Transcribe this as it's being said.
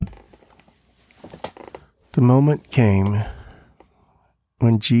The moment came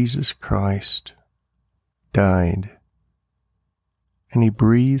when Jesus Christ died and he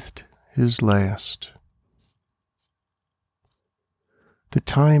breathed his last. The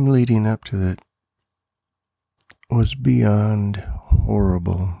time leading up to it was beyond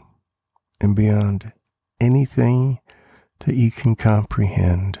horrible and beyond anything that you can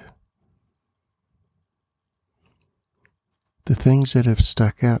comprehend. The things that have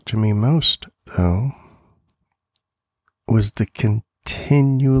stuck out to me most, though, was the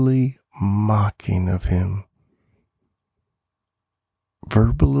continually mocking of him,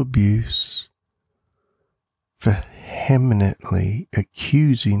 verbal abuse, vehemently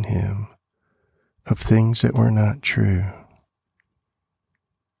accusing him of things that were not true.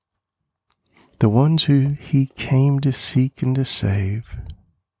 The ones who he came to seek and to save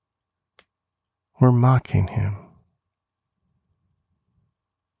were mocking him.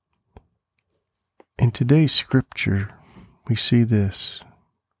 In today's scripture, we see this.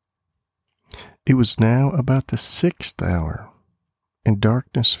 It was now about the 6th hour, and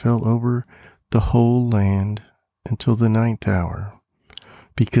darkness fell over the whole land until the 9th hour,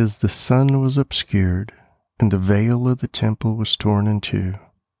 because the sun was obscured, and the veil of the temple was torn in two.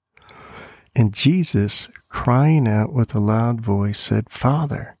 And Jesus, crying out with a loud voice, said,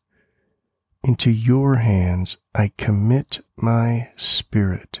 "Father, into your hands I commit my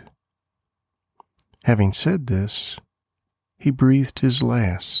spirit." Having said this, he breathed his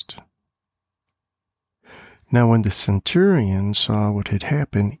last. Now when the centurion saw what had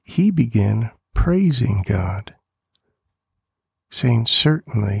happened, he began praising God, saying,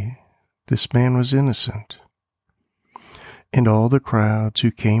 "Certainly this man was innocent." And all the crowds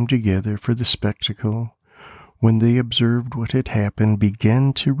who came together for the spectacle, when they observed what had happened,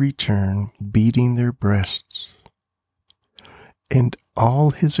 began to return, beating their breasts. And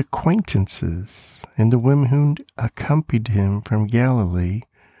all his acquaintances and the women who accompanied him from Galilee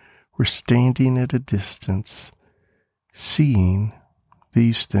were standing at a distance, seeing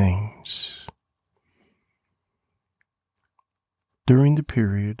these things. During the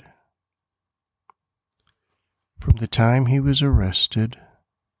period from the time he was arrested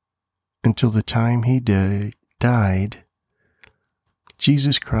until the time he died,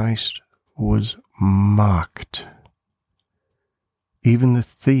 Jesus Christ was mocked. Even the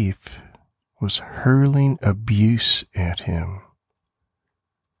thief was hurling abuse at him.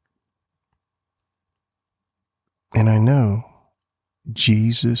 And I know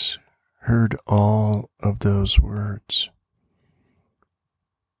Jesus heard all of those words.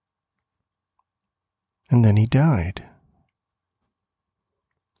 And then he died.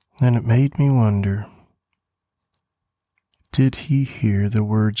 And it made me wonder, did he hear the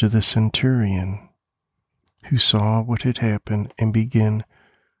words of the centurion who saw what had happened and began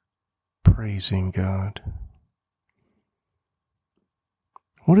praising God?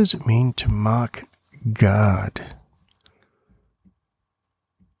 What does it mean to mock God?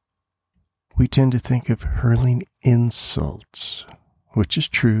 We tend to think of hurling insults, which is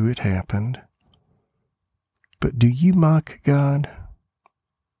true, it happened. But do you mock God?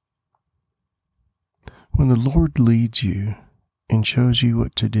 When the Lord leads you and shows you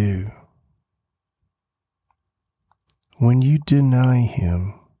what to do, when you deny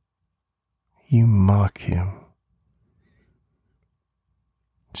him, you mock him.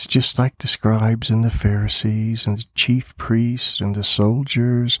 It's just like the scribes and the Pharisees and the chief priests and the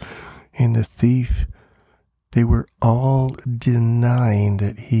soldiers and the thief. They were all denying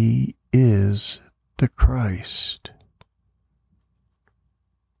that he is the Christ.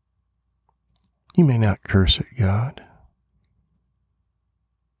 You may not curse at God.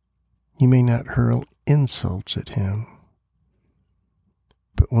 You may not hurl insults at him.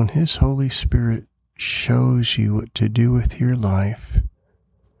 But when his Holy Spirit shows you what to do with your life,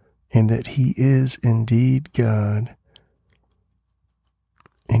 and that he is indeed God,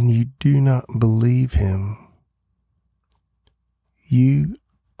 and you do not believe him, you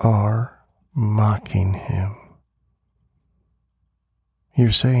are mocking him.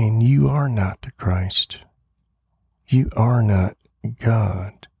 You're saying you are not the Christ. You are not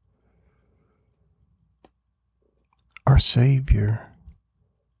God. Our Savior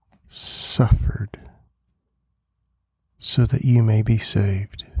suffered so that you may be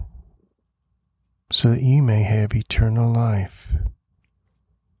saved, so that you may have eternal life.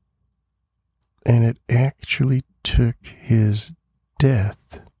 And it actually took his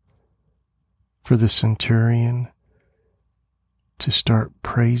death for the centurion to start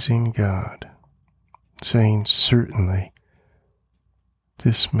praising God, saying, "Certainly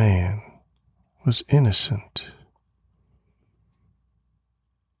this man was innocent."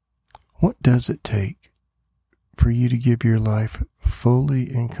 What does it take for you to give your life fully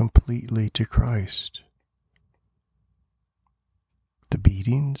and completely to Christ? The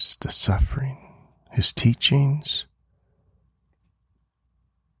beatings, the suffering, his teachings?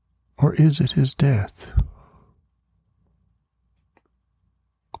 Or is it his death?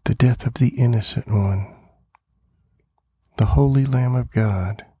 The death of the innocent one, the Holy Lamb of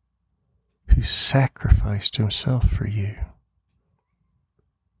God, who sacrificed himself for you.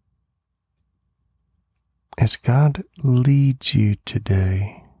 As God leads you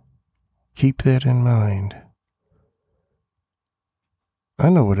today, keep that in mind. I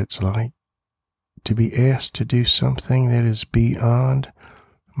know what it's like to be asked to do something that is beyond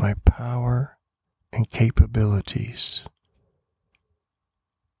my power and capabilities.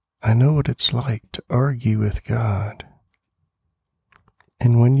 I know what it's like to argue with God.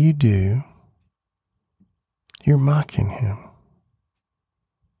 And when you do, you're mocking him.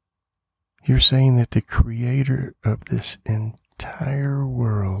 You're saying that the creator of this entire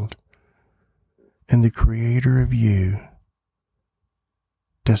world and the creator of you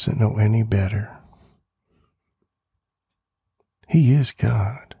doesn't know any better. He is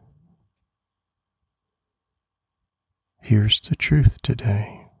God. Here's the truth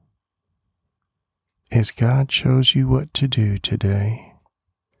today. As God shows you what to do today,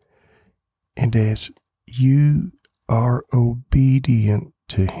 and as you are obedient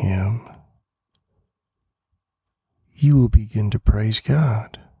to him, you will begin to praise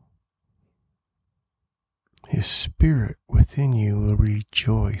God. His Spirit within you will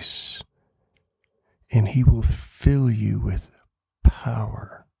rejoice, and he will fill you with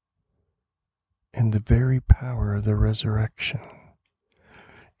power and the very power of the resurrection,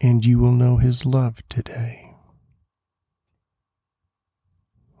 and you will know his love today.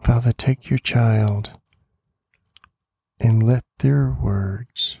 Father, take your child and let their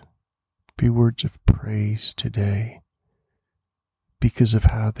words be words of praise today, because of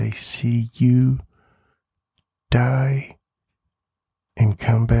how they see you die and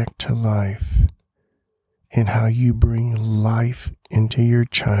come back to life, and how you bring life into your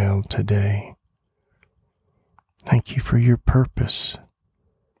child today. Thank you for your purpose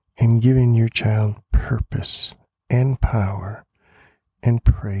in giving your child purpose and power and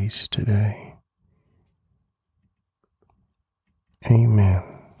praise today.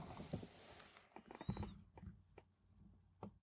 Amen.